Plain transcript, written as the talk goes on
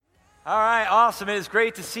All right, awesome. It is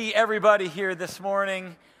great to see everybody here this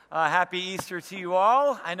morning. Happy Easter to you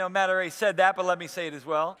all. I know Matt already said that, but let me say it as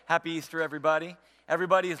well. Happy Easter, everybody.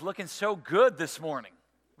 Everybody is looking so good this morning.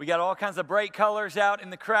 We got all kinds of bright colors out in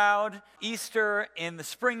the crowd. Easter in the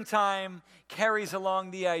springtime carries along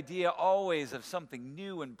the idea always of something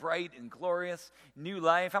new and bright and glorious, new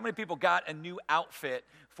life. How many people got a new outfit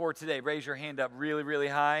for today? Raise your hand up really, really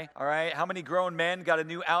high. All right. How many grown men got a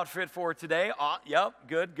new outfit for today? Yep.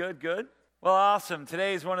 Good. Well, awesome.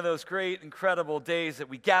 Today is one of those great, incredible days that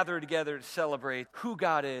we gather together to celebrate who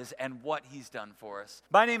God is and what He's done for us.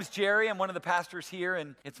 My name is Jerry. I'm one of the pastors here,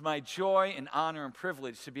 and it's my joy and honor and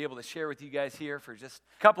privilege to be able to share with you guys here for just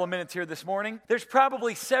a couple of minutes here this morning. There's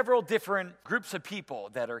probably several different groups of people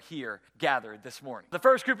that are here gathered this morning. The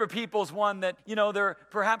first group of people is one that, they're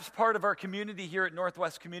perhaps part of our community here at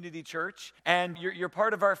Northwest Community Church, and you're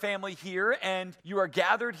part of our family here, and you are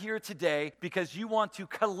gathered here today because you want to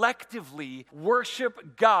collectively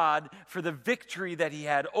worship God for the victory that He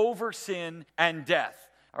had over sin and death.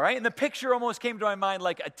 All right? And the picture almost came to my mind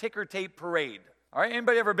like a ticker tape parade. All right?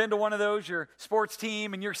 Anybody ever been to one of those? Your sports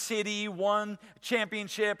team in your city won a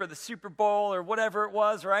championship or the Super Bowl or whatever it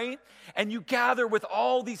was, right? And you gather with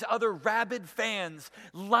all these other rabid fans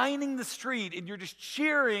lining the street, and you're just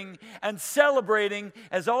cheering and celebrating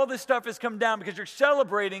as all this stuff has come down because you're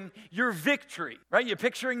celebrating your victory, right? You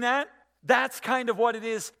picturing that? That's kind of what it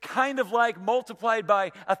is, kind of like multiplied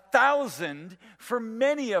by 1,000 for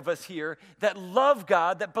many of us here that love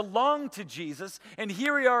God, that belong to Jesus. And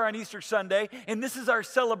here we are on Easter Sunday, and this is our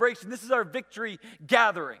celebration. This is our victory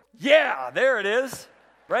gathering. Yeah, there it is,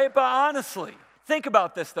 right? But honestly, think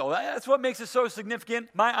about this, though. That's what makes it so significant.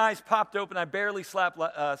 My eyes popped open. I barely slept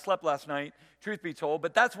last night, truth be told.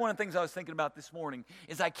 But that's one of the things I was thinking about this morning,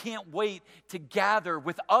 is I can't wait to gather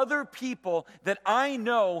with other people that I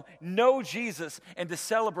know Jesus and to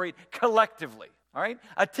celebrate collectively, all right?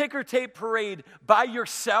 A ticker tape parade by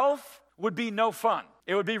yourself would be no fun.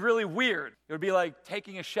 It would be really weird. It would be like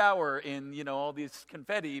taking a shower in, all these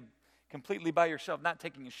confetti completely by yourself. Not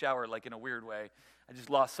taking a shower like in a weird way. I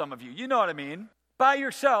just lost some of you. You know what I mean? By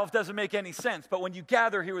yourself doesn't make any sense, but when you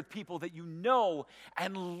gather here with people that you know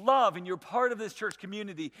and love and you're part of this church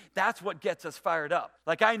community, that's what gets us fired up.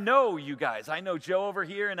 Like, I know you guys. I know Joe over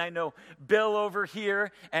here, and I know Bill over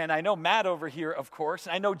here, and I know Matt over here, of course,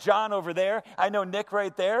 and I know John over there. I know Nick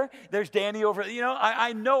right there. There's Danny over there.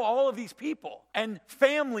 I know all of these people, and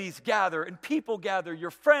families gather, and people gather,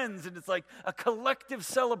 your friends, and it's like a collective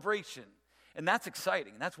celebration. And that's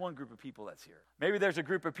exciting. And that's one group of people that's here. Maybe there's a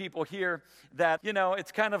group of people here that,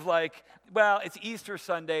 it's kind of like, well, it's Easter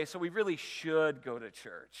Sunday, so we really should go to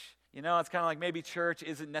church. It's kind of like maybe church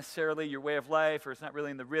isn't necessarily your way of life, or it's not really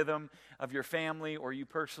in the rhythm of your family or you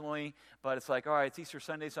personally, but it's like, all right, it's Easter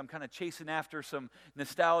Sunday, so I'm kind of chasing after some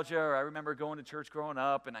nostalgia, or I remember going to church growing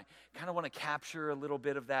up, and I kind of want to capture a little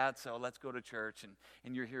bit of that, so let's go to church,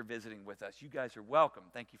 and you're here visiting with us. You guys are welcome.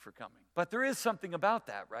 Thank you for coming. But there is something about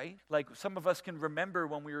that, right? Like, some of us can remember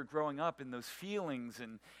when we were growing up and those feelings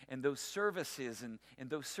and those services and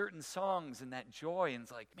those certain songs and that joy, and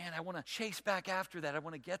it's like, man, I want to chase back after that. I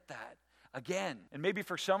want to get that again. And maybe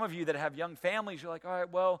for some of you that have young families, you're like, all right,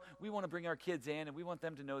 well, we want to bring our kids in and we want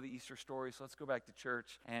them to know the Easter story, so let's go back to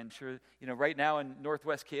church. And sure, right now in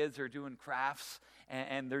Northwest, kids are doing crafts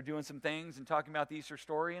and they're doing some things and talking about the Easter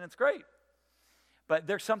story, and it's great. But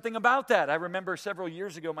there's something about that. I remember several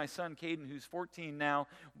years ago, my son Caden, who's 14 now,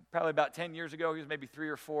 probably about 10 years ago, he was maybe 3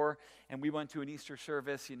 or 4, and we went to an Easter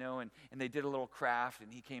service, and they did a little craft,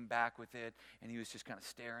 and he came back with it, and he was just kind of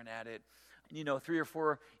staring at it. 3 or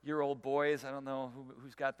 4-year-old boys, I don't know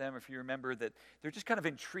who's got them, if you remember, that they're just kind of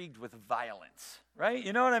intrigued with violence, right?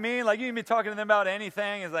 You know what I mean? Like, you can be talking to them about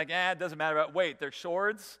anything. It's like, it doesn't matter. Wait, there's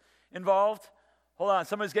swords involved? Hold on,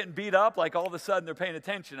 somebody's getting beat up, like all of a sudden they're paying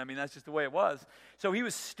attention. I mean, that's just the way it was. So he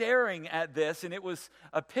was staring at this, and it was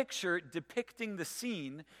a picture depicting the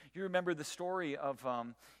scene. You remember the story of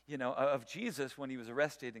Jesus when he was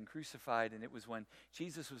arrested and crucified, and it was when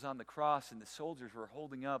Jesus was on the cross and the soldiers were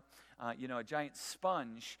holding up, a giant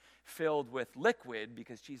sponge filled with liquid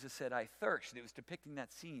because Jesus said, "I thirst." And it was depicting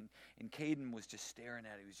that scene, and Caden was just staring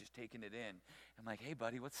at it. He was just taking it in. I'm like, hey,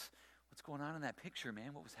 buddy, what's going on in that picture,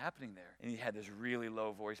 man? What was happening there? And he had this really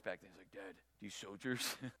low voice back then. He's like, Dad, these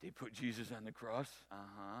soldiers, they put Jesus on the cross.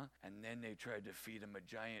 Uh-huh. And then they tried to feed him a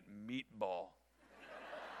giant meatball.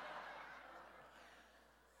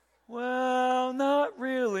 Well, not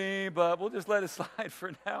really, but we'll just let it slide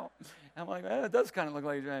for now. I'm like, it does kind of look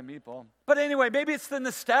like a giant meatball. But anyway, maybe it's the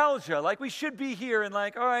nostalgia. Like, we should be here and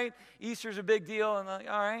like, all right, Easter's a big deal. And like,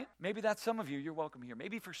 all right, maybe that's some of you. You're welcome here.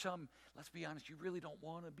 Maybe for some, let's be honest, you really don't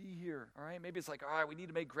want to be here, all right? Maybe it's like, all right, we need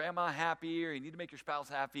to make grandma happy, or you need to make your spouse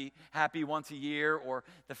happy once a year, or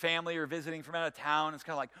the family are visiting from out of town. It's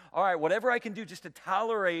kind of like, all right, whatever I can do just to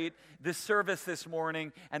tolerate this service this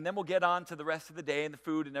morning, and then we'll get on to the rest of the day and the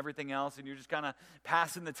food and everything else, and you're just kind of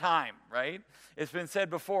passing the time, right? It's been said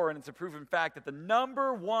before, and it's a proven fact, that the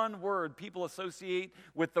number one word people associate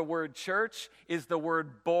with the word church is the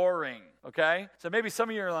word boring, okay? So maybe some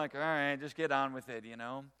of you are like, all right, just get on with it, you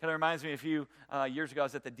know? Kind of reminds me a few years ago, I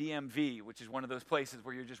was at the DMV, which is one of those places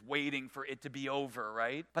where you're just waiting for it to be over,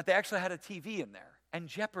 right? But they actually had a TV in there, and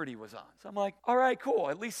Jeopardy was on. So I'm like, all right, cool.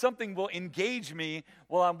 At least something will engage me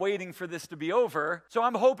while I'm waiting for this to be over. So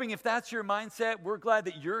I'm hoping if that's your mindset, we're glad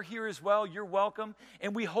that you're here as well. You're welcome,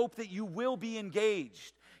 and we hope that you will be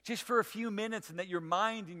engaged just for a few minutes, and that your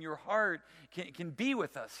mind and your heart can be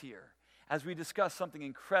with us here as we discuss something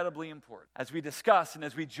incredibly important. As we discuss and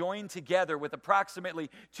as we join together with approximately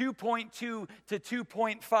 2.2 to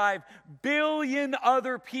 2.5 billion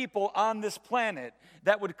other people on this planet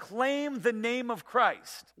that would claim the name of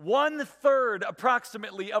Christ. 1/3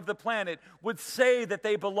 approximately of the planet would say that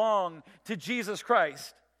they belong to Jesus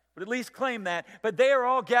Christ. Would at least claim that, but they are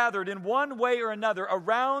all gathered in one way or another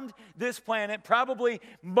around this planet, probably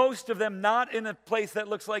most of them not in a place that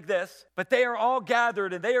looks like this, but they are all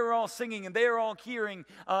gathered and they are all singing and they are all hearing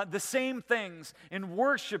the same things and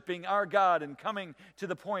worshiping our God and coming to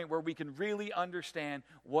the point where we can really understand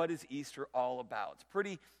what is Easter all about. It's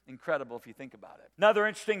pretty incredible if you think about it. Another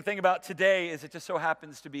interesting thing about today is it just so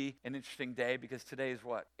happens to be an interesting day because today is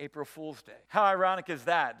what? April Fool's Day. How ironic is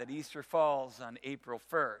that Easter falls on April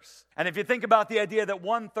 1st? And if you think about the idea that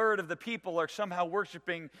 1/3 of the people are somehow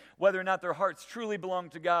worshiping whether or not their hearts truly belong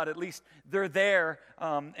to God, at least they're there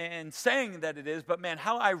and saying that it is. But man,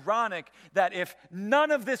 how ironic that if none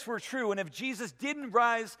of this were true and if Jesus didn't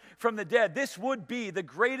rise from the dead, this would be the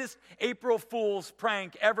greatest April Fool's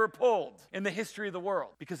prank ever pulled in the history of the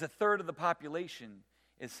world. Because 1/3 of the population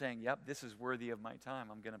is saying, yep, this is worthy of my time.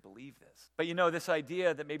 I'm going to believe this. But you know, this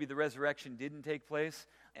idea that maybe the resurrection didn't take place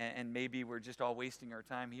and maybe we're just all wasting our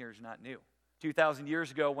time here is not new. 2,000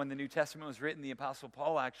 years ago, when the New Testament was written, the Apostle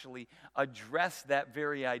Paul actually addressed that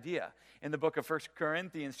very idea. In the book of 1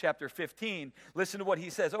 Corinthians chapter 15, listen to what he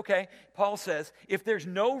says. Okay, Paul says, if there's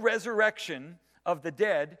no resurrection of the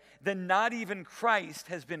dead, then not even Christ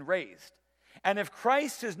has been raised. And if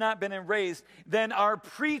Christ has not been raised, then our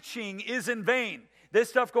preaching is in vain. This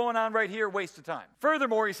stuff going on right here, waste of time.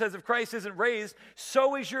 Furthermore, he says, if Christ isn't raised,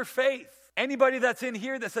 so is your faith. Anybody that's in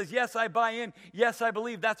here that says, yes, I buy in, yes, I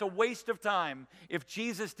believe, that's a waste of time if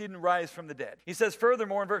Jesus didn't rise from the dead. He says,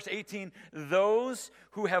 furthermore, in verse 18, those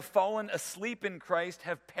who have fallen asleep in Christ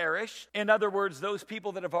have perished. In other words, those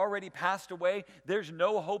people that have already passed away, there's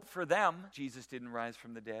no hope for them. Jesus didn't rise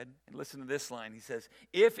from the dead. And listen to this line. He says,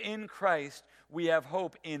 if in Christ we have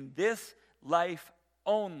hope in this life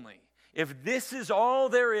only, if this is all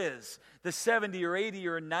there is, the 70 or 80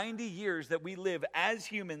 or 90 years that we live as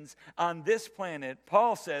humans on this planet,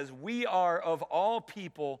 Paul says we are of all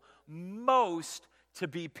people most to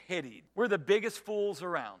be pitied. We're the biggest fools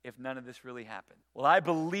around if none of this really happened. Well, I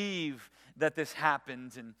believe that this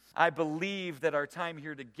happens, and I believe that our time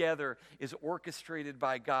here together is orchestrated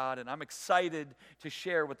by God, and I'm excited to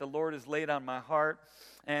share what the Lord has laid on my heart.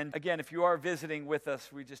 And again, if you are visiting with us,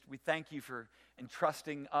 we thank you for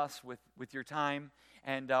entrusting us with your time.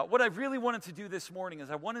 And what I really wanted to do this morning is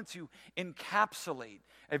I wanted to encapsulate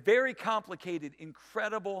a very complicated,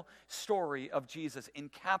 incredible story of Jesus,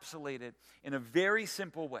 encapsulate it in a very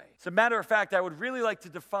simple way. As a matter of fact, I would really like to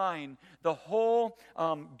define the whole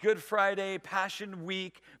Good Friday, Passion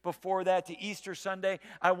Week, before that to Easter Sunday.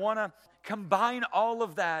 I want to combine all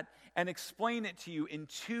of that and explain it to you in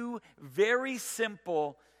two very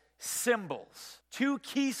simple symbols, two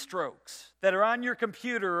keystrokes that are on your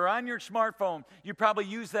computer or on your smartphone. You probably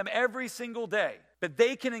use them every single day, but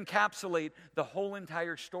they can encapsulate the whole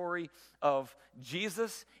entire story of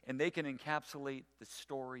Jesus, and they can encapsulate the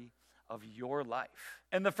story of your life.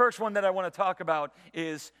 And the first one that I want to talk about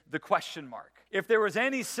is the question mark. If there was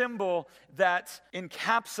any symbol that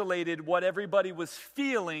encapsulated what everybody was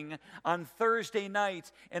feeling on Thursday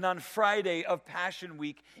night and on Friday of Passion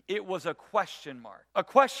Week, it was a question mark. A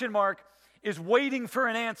question mark is waiting for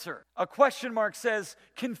an answer. A question mark says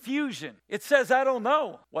confusion. It says, I don't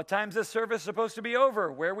know. What time's this service supposed to be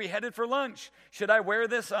over? Where are we headed for lunch? Should I wear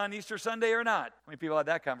this on Easter Sunday or not? How many people had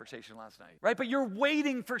that conversation last night? Right? But you're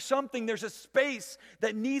waiting for something. There's a space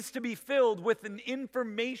that needs to be filled with an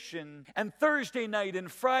information. And Thursday night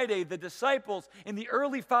and Friday, the disciples and the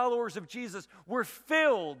early followers of Jesus were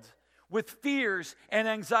filled with fears and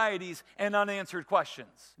anxieties and unanswered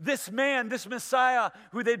questions. This man, this Messiah,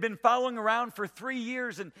 who they'd been following around for 3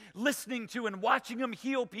 years and listening to and watching him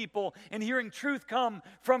heal people and hearing truth come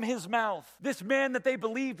from his mouth. This man that they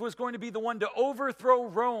believed was going to be the one to overthrow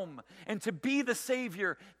Rome and to be the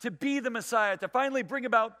Savior, to be the Messiah, to finally bring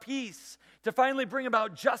about peace, to finally bring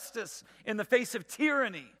about justice in the face of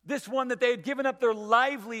tyranny. This one that they had given up their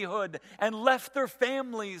livelihood and left their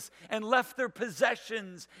families and left their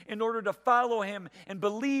possessions in order to follow him and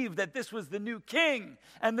believe that this was the new king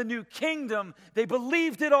and the new kingdom. They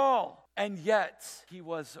believed it all. And yet he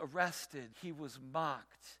was arrested, he was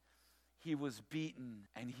mocked, he was beaten,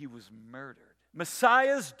 and he was murdered.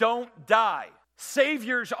 Messiahs don't die.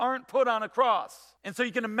 Saviors aren't put on a cross. And so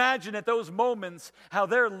you can imagine at those moments how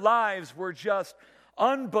their lives were just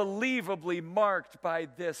unbelievably marked by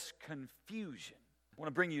this confusion. I want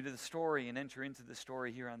to bring you to the story and enter into the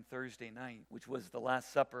story here on Thursday night, which was the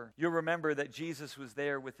Last Supper. You'll remember that Jesus was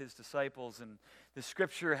there with his disciples, and the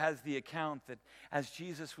scripture has the account that as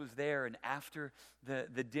Jesus was there and after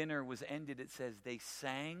the dinner was ended, it says they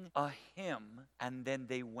sang a hymn and then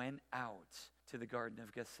they went out to the Garden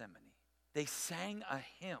of Gethsemane. They sang a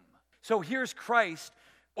hymn. So here's Christ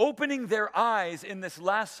opening their eyes in this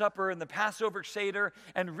Last Supper and the Passover Seder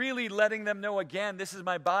and really letting them know again, this is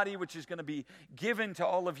my body which is going to be given to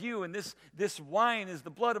all of you, and this wine is the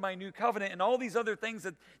blood of my new covenant, and all these other things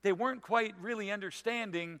that they weren't quite really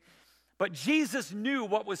understanding. But Jesus knew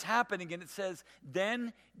what was happening, and it says,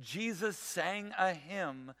 then Jesus sang a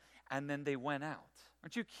hymn and then they went out.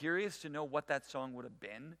 Aren't you curious to know what that song would have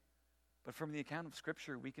been? But from the account of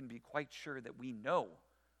Scripture, we can be quite sure that we know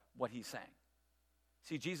what he sang.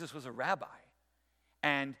 See, Jesus was a rabbi,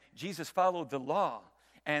 and Jesus followed the law,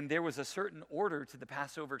 and there was a certain order to the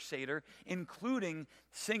Passover Seder, including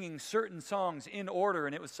singing certain songs in order,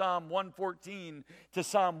 and it was Psalm 114 to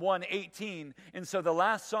Psalm 118, and so the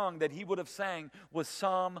last song that he would have sang was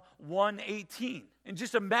Psalm 118. And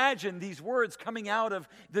just imagine these words coming out of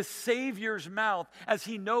the Savior's mouth as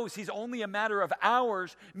he knows he's only a matter of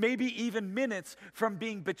hours, maybe even minutes, from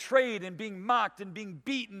being betrayed and being mocked and being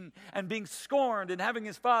beaten and being scorned and having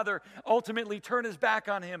his Father ultimately turn his back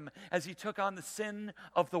on him as he took on the sin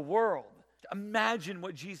of the world. Imagine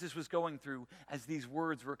what Jesus was going through as these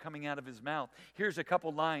words were coming out of his mouth. Here's a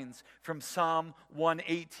couple lines from Psalm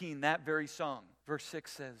 118, that very song. Verse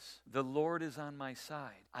 6 says, the Lord is on my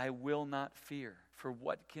side. I will not fear, for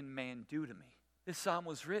what can man do to me? This psalm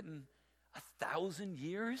was written 1,000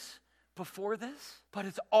 years before this, but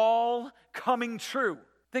it's all coming true.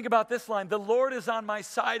 Think about this line. The Lord is on my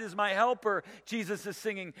side as my helper, Jesus is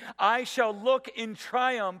singing. I shall look in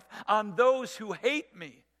triumph on those who hate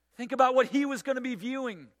me. Think about what he was going to be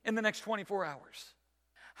viewing in the next 24 hours.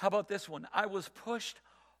 How about this one? I was pushed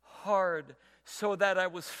hard so that I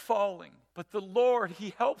was falling, but the Lord,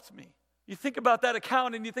 he helped me. You think about that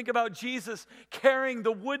account and you think about Jesus carrying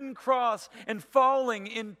the wooden cross and falling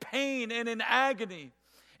in pain and in agony.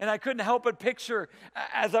 And I couldn't help but picture,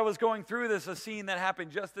 as I was going through this, a scene that happened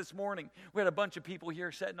just this morning. We had a bunch of people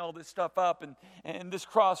here setting all this stuff up, and this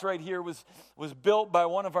cross right here was built by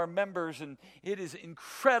one of our members, and it is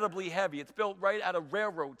incredibly heavy. It's built right out of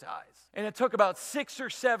railroad ties. And it took about 6 or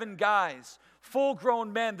 7 guys,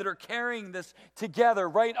 full-grown men that are carrying this together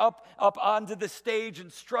right up onto the stage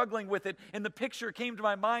and struggling with it. And the picture came to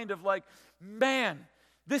my mind of like, man,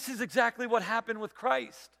 this is exactly what happened with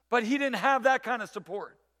Christ. But he didn't have that kind of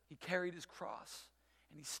support. He carried his cross,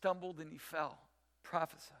 and he stumbled and he fell.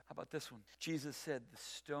 Prophesy. How about this one? Jesus said, the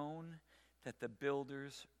stone that the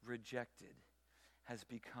builders rejected has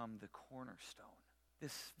become the cornerstone.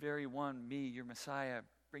 This very one, me, your Messiah,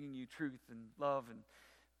 bringing you truth and love and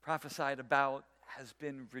prophesied about, has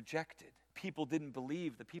been rejected. People didn't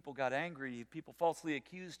believe. The people got angry. People falsely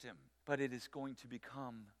accused him. But it is going to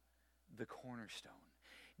become the cornerstone.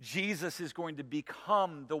 Jesus is going to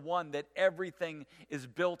become the one that everything is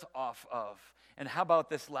built off of. And how about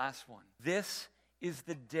this last one? This is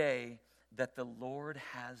the day that the Lord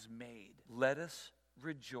has made. Let us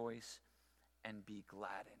rejoice and be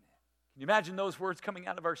glad in it. Can you imagine those words coming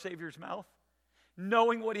out of our Savior's mouth?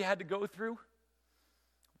 Knowing what he had to go through?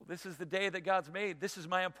 Well, this is the day that God's made. This is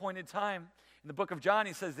my appointed time. In the book of John,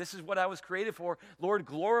 he says, this is what I was created for. Lord,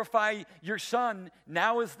 glorify your Son.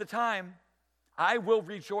 Now is the time. I will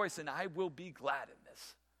rejoice and I will be glad in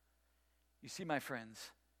this. You see, my friends,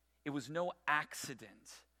 it was no accident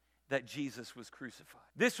that Jesus was crucified.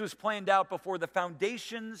 This was planned out before the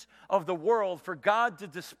foundations of the world for God to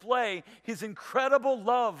display his incredible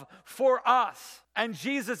love for us. And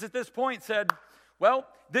Jesus at this point said, well,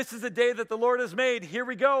 this is the day that the Lord has made. Here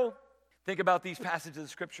we go. Think about these passages of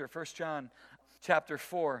Scripture. 1 John chapter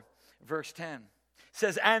 4, verse 10. It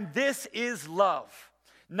says, "And this is love,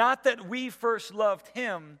 not that we first loved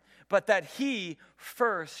him, but that he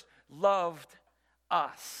first loved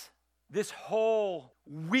us." This whole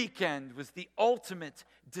weekend was the ultimate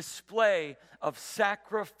display of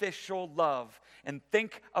sacrificial love. And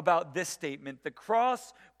think about this statement. The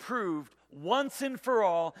cross proved once and for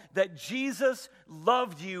all that Jesus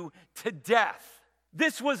loved you to death.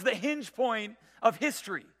 This was the hinge point of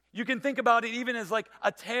history. You can think about it even as like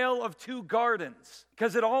a tale of two gardens,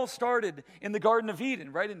 because it all started in the Garden of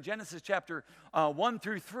Eden, right? In Genesis chapter 1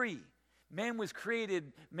 through 3. Man was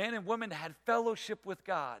created, man and woman had fellowship with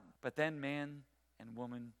God, but then man and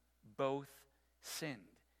woman both sinned.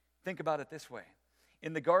 Think about it this way.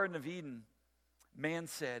 In the Garden of Eden, man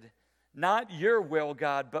said, "Not your will,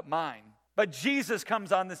 God, but mine." But Jesus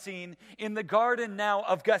comes on the scene in the garden now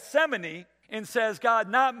of Gethsemane and says, "God,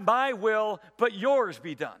 not my will, but yours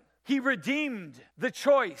be done." He redeemed the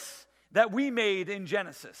choice that we made in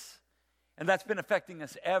Genesis, and that's been affecting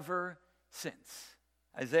us ever since.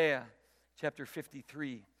 Isaiah chapter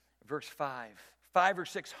 53, verse 5. 500 or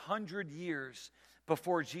 600 years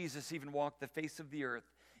before Jesus even walked the face of the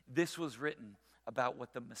earth, this was written about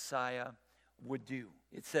what the Messiah would do.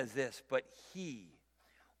 It says this, "But he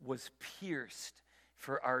was pierced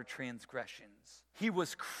for our transgressions. He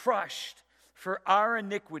was crushed for our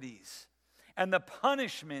iniquities. And the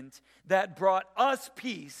punishment that brought us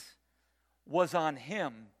peace was on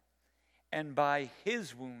him. And by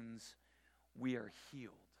his wounds we are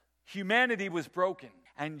healed." Humanity was broken,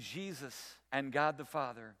 and Jesus and God the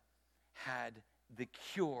Father had the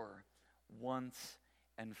cure once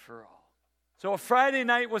and for all. So if Friday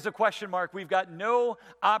night was a question mark, we've got no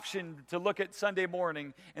option to look at Sunday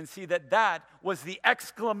morning and see that that was the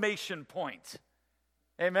exclamation point.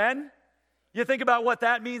 Amen? You think about what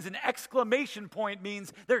that means. An exclamation point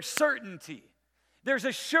means there's certainty. There's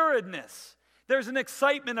assuredness. There's an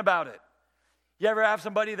excitement about it. You ever have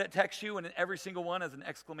somebody that texts you and every single one has an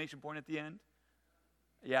exclamation point at the end?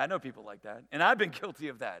 Yeah, I know people like that. And I've been guilty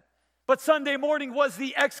of that. But Sunday morning was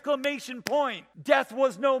the exclamation point. Death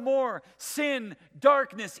was no more. Sin,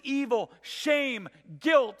 darkness, evil, shame,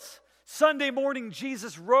 guilt. Sunday morning,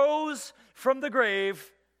 Jesus rose from the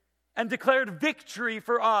grave and declared victory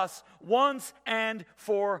for us once and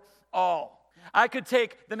for all. I could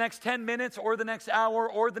take the next 10 minutes or the next hour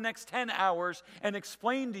or the next 10 hours and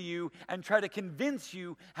explain to you and try to convince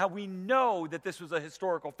you how we know that this was a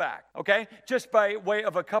historical fact, okay? Just by way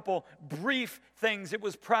of a couple brief things, it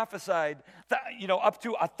was prophesied, up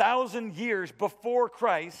to 1,000 years before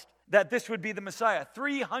Christ that this would be the Messiah.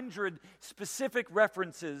 300 specific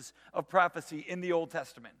references of prophecy in the Old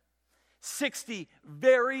Testament. 60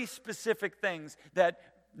 very specific things that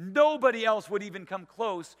nobody else would even come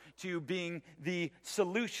close to being the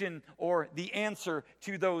solution or the answer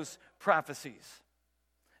to those prophecies.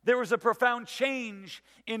 There was a profound change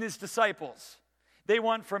in his disciples. They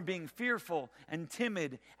went from being fearful and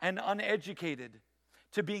timid and uneducated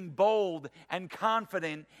to being bold and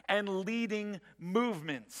confident and leading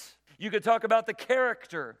movements. You could talk about the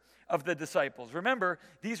character of the disciples. Remember,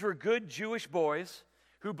 these were good Jewish boys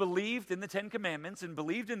who believed in the Ten Commandments and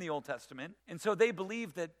believed in the Old Testament. And so they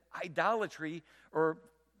believed that idolatry or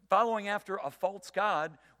following after a false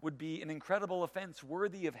god would be an incredible offense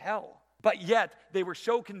worthy of hell. But yet, they were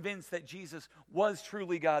so convinced that Jesus was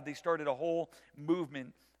truly God, they started a whole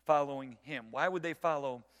movement following him. Why would they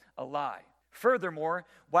follow a lie? Furthermore,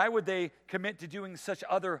 why would they commit to doing such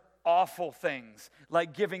other awful things,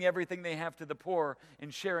 like giving everything they have to the poor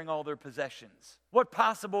and sharing all their possessions? What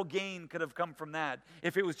possible gain could have come from that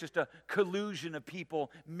if it was just a collusion of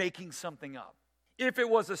people making something up? If it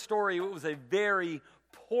was a story, it was a very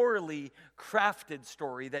poorly crafted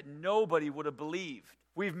story that nobody would have believed.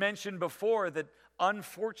 We've mentioned before that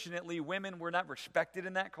unfortunately women were not respected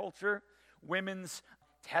in that culture. Women's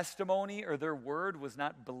testimony or their word was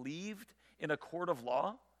not believed in a court of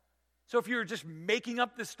law. So if you're just making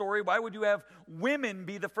up this story, why would you have women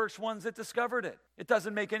be the first ones that discovered it? It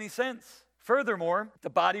doesn't make any sense. Furthermore, the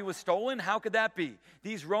body was stolen. How could that be?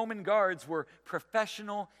 These Roman guards were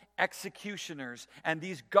professional executioners, and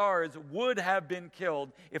these guards would have been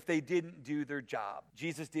killed if they didn't do their job.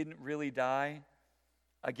 Jesus didn't really die.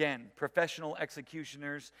 Again, professional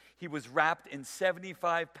executioners. He was wrapped in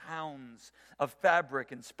 75 pounds of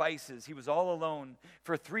fabric and spices. He was all alone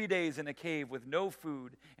for 3 days in a cave with no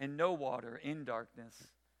food and no water in darkness.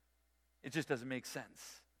 It just doesn't make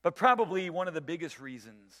sense. But probably one of the biggest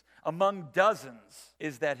reasons, among dozens,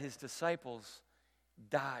 is that his disciples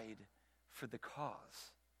died for the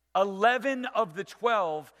cause. 11 of the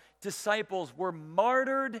 12 disciples were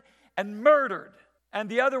martyred and murdered. And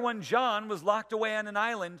the other one, John, was locked away on an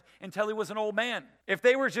island until he was an old man. If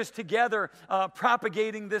they were just together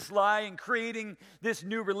propagating this lie and creating this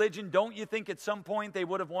new religion, don't you think at some point they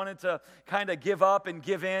would have wanted to kind of give up and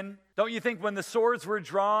give in? Don't you think when the swords were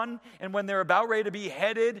drawn and when they're about ready to be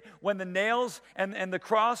headed, when the nails and the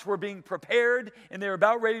cross were being prepared and they were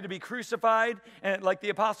about ready to be crucified, and like the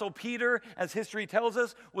Apostle Peter, as history tells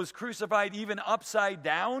us, was crucified even upside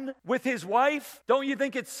down with his wife, don't you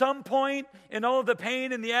think at some point in all of the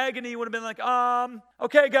pain and the agony he would have been like,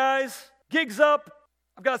 okay guys, gig's up.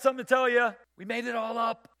 I've got something to tell you. We made it all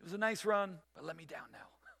up. It was a nice run, but let me down now.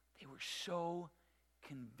 They were so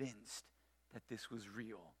convinced that this was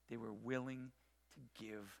real. They were willing to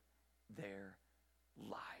give their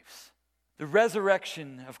lives. The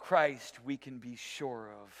resurrection of Christ we can be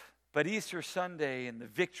sure of. But Easter Sunday and the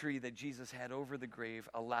victory that Jesus had over the grave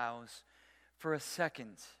allows for a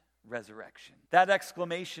second resurrection. That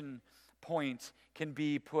exclamation point can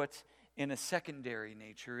be put in a secondary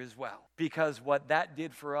nature as well. Because what that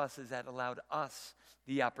did for us is that allowed us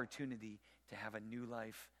the opportunity to have a new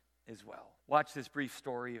life as well. Watch this brief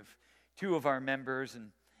story of two of our members and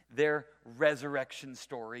their resurrection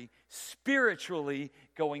story, spiritually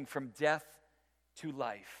going from death to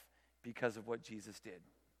life because of what Jesus did.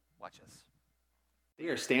 Watch this. They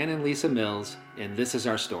are Stan and Lisa Mills, and this is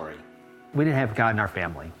our story. We didn't have God in our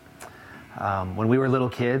family. When we were little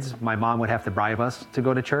kids, my mom would have to bribe us to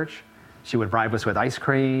go to church. She would bribe us with ice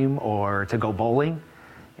cream or to go bowling,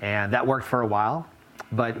 and that worked for a while.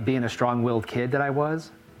 But being a strong-willed kid that I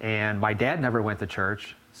was, and my dad never went to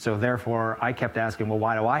church, so therefore I kept asking, well,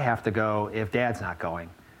 why do I have to go if Dad's not going?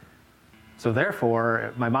 So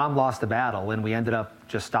therefore, my mom lost the battle, and we ended up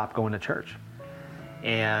just stopped going to church.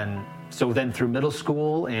 And so then through middle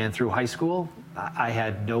school and through high school, I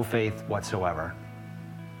had no faith whatsoever.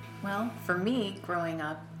 Well, for me, growing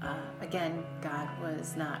up, again, God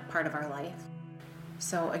was not part of our life.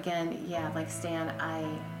 So again, yeah, like Stan, I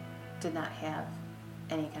did not have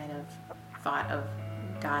any kind of thought of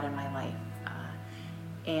God in my life.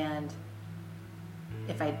 And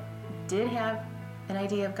if I did have an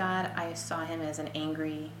idea of God, I saw him as an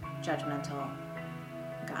angry, judgmental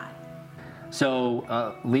God.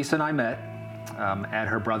 So Lisa and I met at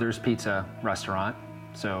her brother's pizza restaurant.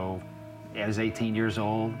 So I was 18 years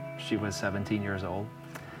old. She was 17 years old.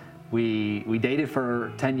 We dated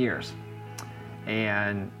for 10 years.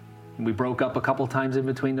 And we broke up a couple times in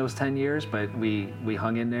between those 10 years, but we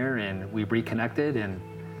hung in there and we reconnected, and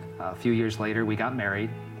a few years later we got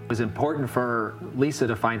married. It was important for Lisa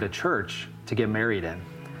to find a church to get married in.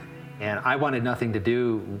 And I wanted nothing to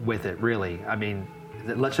do with it, really. I mean,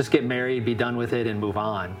 let's just get married, be done with it, and move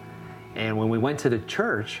on. And when we went to the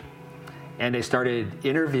church, and they started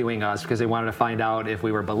interviewing us because they wanted to find out if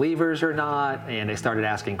we were believers or not, and they started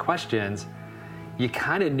asking questions, you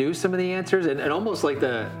kind of knew some of the answers, and almost like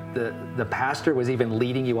the pastor was even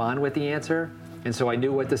leading you on with the answer. And so I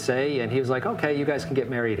knew what to say, and he was like, okay, you guys can get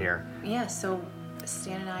married here. Yeah, so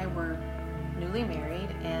Stan and I were newly married,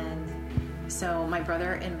 and so my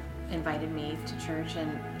brother invited me to church,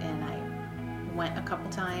 and I went a couple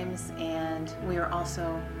times, and we were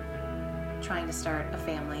also trying to start a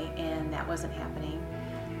family, and that wasn't happening.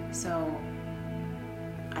 So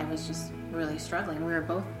I was just really struggling. We were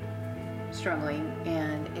both struggling,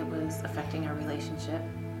 and it was affecting our relationship.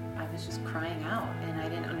 I was just crying out, and I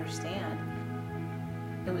didn't understand.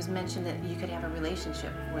 It was mentioned that you could have a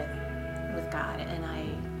relationship with God, and I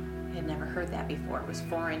had never heard that before. It was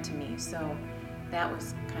foreign to me. So that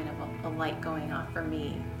was kind of a light going off for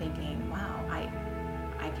me, thinking, wow,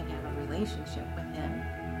 I can have a relationship with him.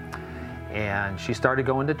 And she started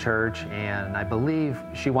going to church, and I believe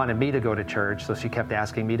she wanted me to go to church, so she kept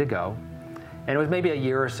asking me to go. And it was maybe a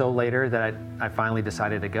year or so later that I finally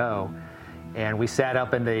decided to go. And we sat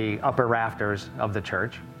up in the upper rafters of the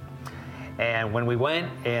church. And when we went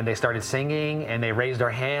and they started singing and they raised their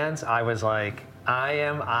hands, I was like, I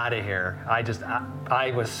am out of here.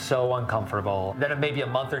 I was so uncomfortable. Then maybe a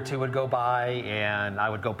month or two would go by and I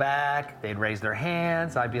would go back, they'd raise their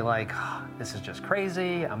hands. I'd be like, oh, this is just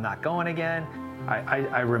crazy. I'm not going again.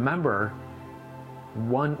 I remember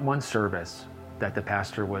one service that the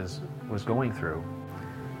pastor was going through.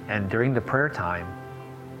 And during the prayer time,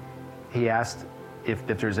 he asked if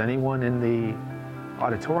there's anyone in the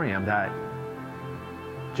auditorium that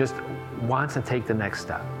just wants to take the next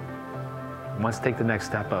step. Wants to take the next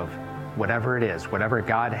step of whatever it is, whatever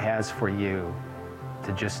God has for you,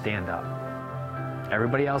 to just stand up.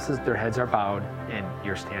 Everybody else, their heads are bowed and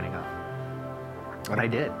you're standing up. And I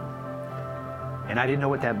did. And I didn't know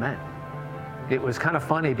what that meant. It was kind of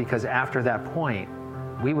funny because after that point,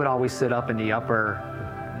 we would always sit up in the upper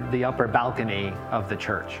the upper balcony of the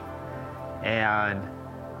church. And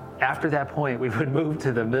after that point, we would move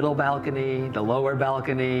to the middle balcony, the lower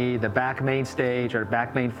balcony, the back main stage, or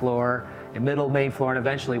back main floor, the middle main floor, and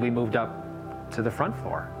eventually we moved up to the front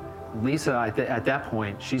floor. Lisa, at that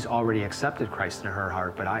point, she's already accepted Christ in her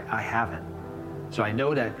heart, but I haven't. So I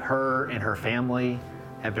know that her and her family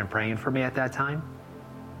have been praying for me at that time,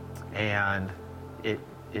 and it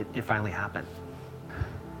finally happened.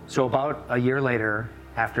 So about a year later,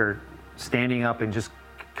 after standing up and just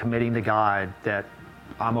committing to God that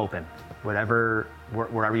I'm open, wherever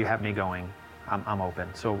you have me going, I'm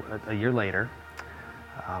open. So a year later,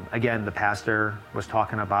 again, the pastor was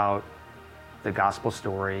talking about the gospel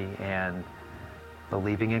story and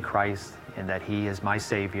believing in Christ and that he is my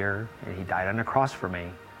Savior and he died on the cross for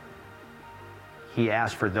me. He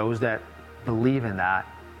asked for those that believe in that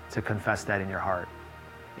to confess that in your heart.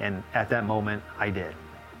 And at that moment, I did.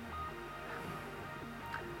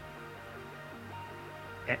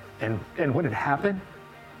 And when it happened,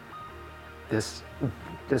 this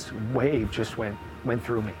wave just went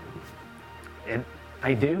through me. And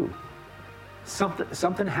I knew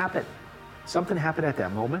something happened. Something happened at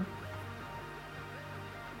that moment.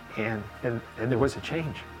 And there was a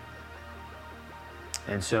change.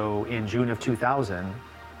 And so in June of 2000,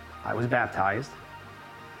 I was baptized.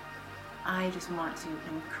 I just want to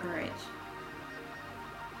encourage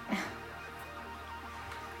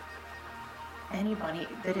anybody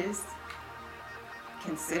that is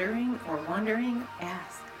considering or wondering,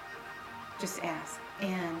 ask. Just ask.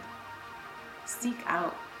 And seek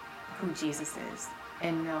out who Jesus is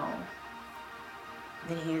and know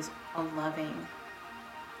that he is a loving,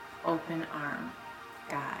 open arm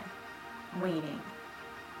God, waiting,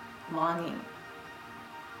 longing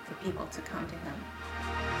for people to come to him.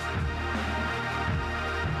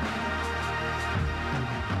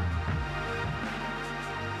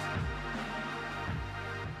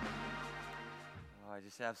 I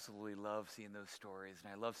just absolutely love seeing those stories,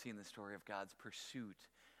 and I love seeing the story of God's pursuit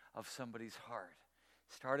of somebody's heart.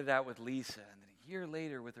 Started out with Lisa, and then a year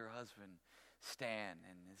later with her husband, Stan,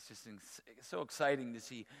 and it's just so exciting to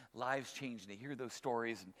see lives change and to hear those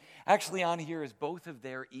stories. And actually on here is both of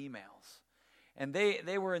their emails, and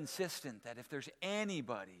they were insistent that if there's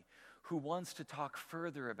anybody who wants to talk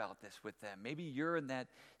further about this with them, maybe you're in that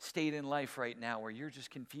state in life right now where you're just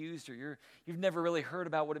confused or you've never really heard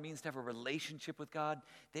about what it means to have a relationship with God,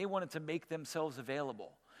 they wanted to make themselves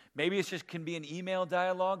available. Maybe it just can be an email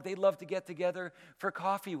dialogue. They'd love to get together for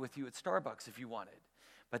coffee with you at Starbucks if you wanted.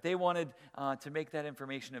 But they wanted to make that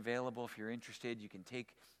information available. If you're interested, you can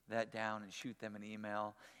take that down and shoot them an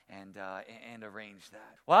email and arrange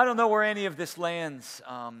that. Well, I don't know where any of this lands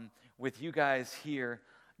with you guys here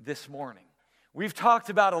this morning. We've talked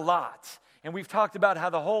about a lot, and we've talked about how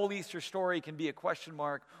the whole Easter story can be a question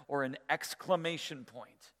mark or an exclamation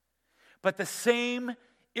point. But the same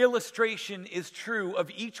illustration is true of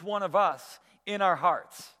each one of us in our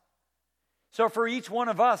hearts. So for each one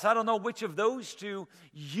of us, I don't know which of those two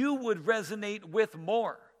you would resonate with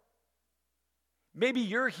more. Maybe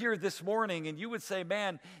you're here this morning and you would say,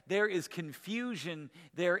 man, there is confusion,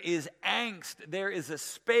 there is angst, there is a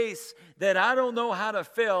space that I don't know how to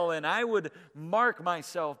fill, and I would mark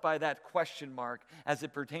myself by that question mark as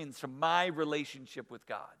it pertains to my relationship with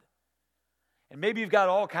God. And maybe you've got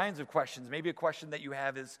all kinds of questions. Maybe a question that you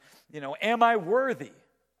have is, am I worthy?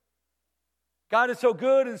 God is so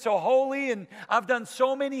good and so holy, and I've done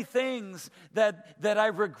so many things that I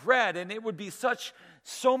regret, and it would be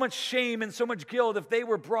so much shame and so much guilt if they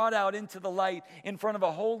were brought out into the light in front of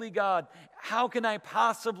a holy God. How can I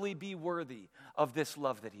possibly be worthy of this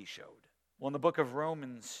love that he showed? Well, in the book of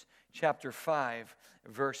Romans, chapter 5,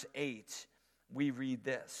 verse 8, we read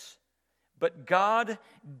this. But God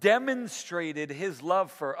demonstrated his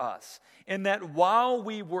love for us in that while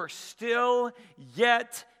we were still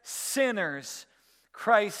yet sinners,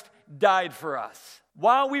 Christ died for us.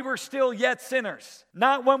 While we were still yet sinners.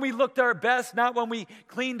 Not when we looked our best, not when we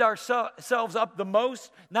cleaned ourselves up the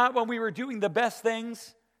most, not when we were doing the best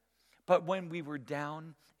things, but when we were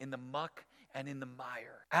down in the muck and in the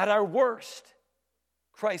mire. At our worst,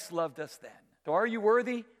 Christ loved us then. So are you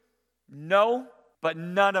worthy? No, but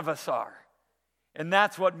none of us are. And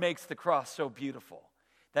that's what makes the cross so beautiful.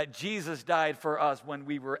 That Jesus died for us when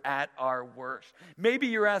we were at our worst. Maybe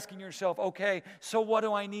you're asking yourself, okay, so what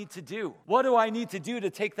do I need to do? What do I need to do to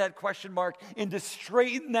take that question mark and to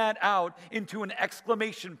straighten that out into an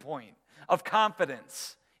exclamation point of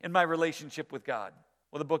confidence in my relationship with God?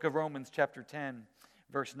 Well, the book of Romans chapter 10,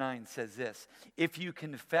 verse 9 says this. If you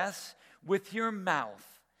confess with your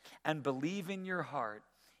mouth and believe in your heart,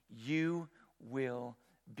 you will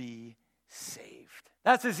be saved.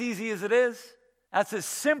 That's as easy as it is. That's as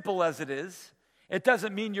simple as it is. It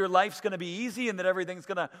doesn't mean your life's going to be easy and that everything's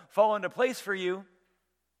going to fall into place for you.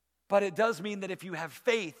 But it does mean that if you have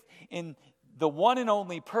faith in the one and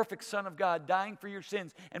only perfect Son of God dying for your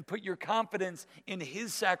sins and put your confidence in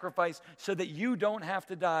his sacrifice so that you don't have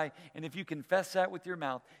to die, and if you confess that with your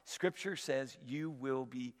mouth, Scripture says you will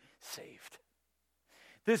be saved.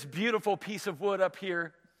 This beautiful piece of wood up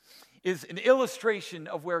here is an illustration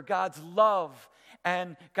of where God's love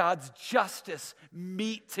and God's justice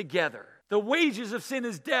meet together. The wages of sin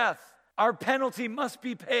is death. Our penalty must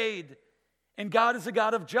be paid. And God is a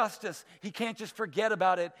God of justice. He can't just forget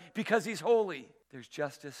about it because he's holy. There's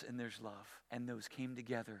justice and there's love. And those came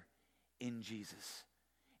together in Jesus.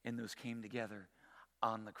 And those came together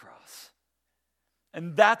on the cross.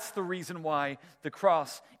 And that's the reason why the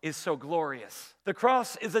cross is so glorious. The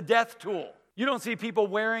cross is a death tool. You don't see people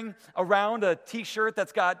wearing around a t-shirt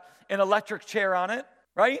that's got an electric chair on it,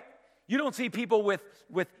 right? You don't see people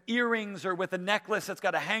with earrings or with a necklace that's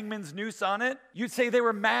got a hangman's noose on it. You'd say they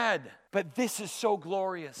were mad. But this is so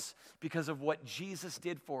glorious because of what Jesus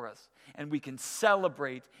did for us. And we can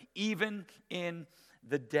celebrate even in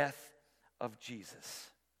the death of Jesus.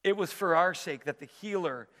 It was for our sake that the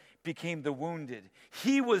healer became the wounded.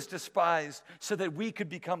 He was despised so that we could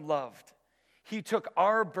become loved. He took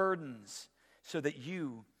our burdens so that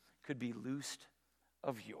you could be loosed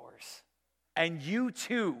of yours. And you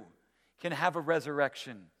too can have a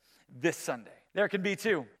resurrection this Sunday. There can be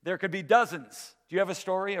two. There could be dozens. Do you have a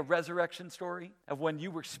story, a resurrection story of when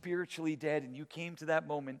you were spiritually dead and you came to that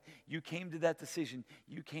moment, you came to that decision,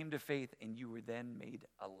 you came to faith, and you were then made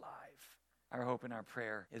alive? Our hope and our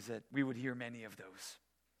prayer is that we would hear many of those.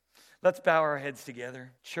 Let's bow our heads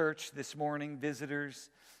together. Church this morning,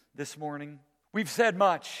 visitors this morning. We've said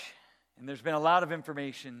much, and there's been a lot of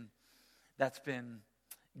information that's been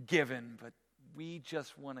given, but we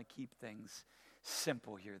just want to keep things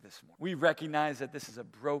simple here this morning. We recognize that this is a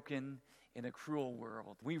broken and a cruel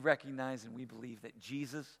world. We recognize and we believe that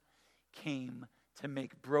Jesus came to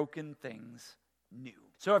make broken things new.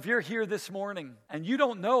 So if you're here this morning and you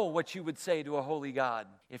don't know what you would say to a holy God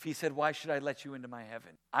if he said, "Why should I let you into my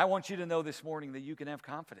heaven?" I want you to know this morning that you can have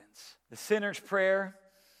confidence. The sinner's prayer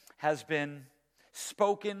has been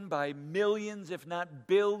spoken by millions, if not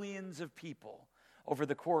billions of people over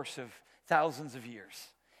the course of thousands of years.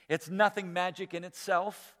 It's nothing magic in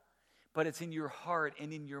itself, but it's in your heart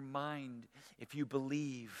and in your mind if you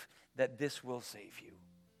believe that this will save you.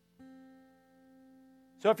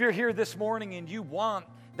 So if you're here this morning and you want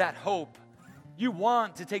that hope, you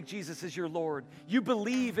want to take Jesus as your Lord, you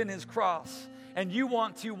believe in his cross, and you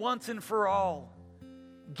want to once and for all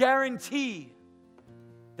guarantee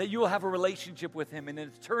that you will have a relationship with him and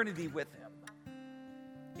an eternity with him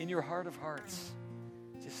in your heart of hearts,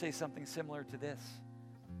 just say something similar to this.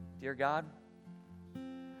 Dear God,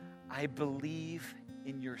 I believe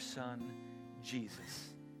in your Son,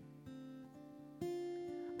 Jesus.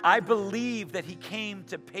 I believe that he came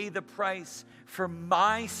to pay the price for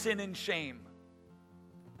my sin and shame.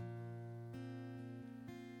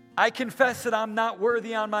 I confess that I'm not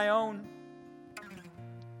worthy on my own,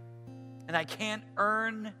 and I can't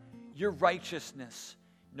earn your righteousness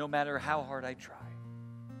no matter how hard I try.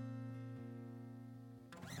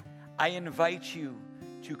 I invite you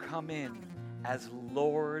to come in as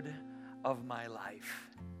Lord of my life.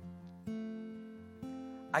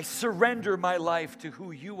 I surrender my life to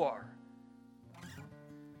who you are.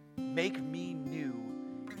 Make me new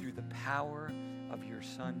through the power of your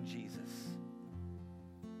Son, Jesus.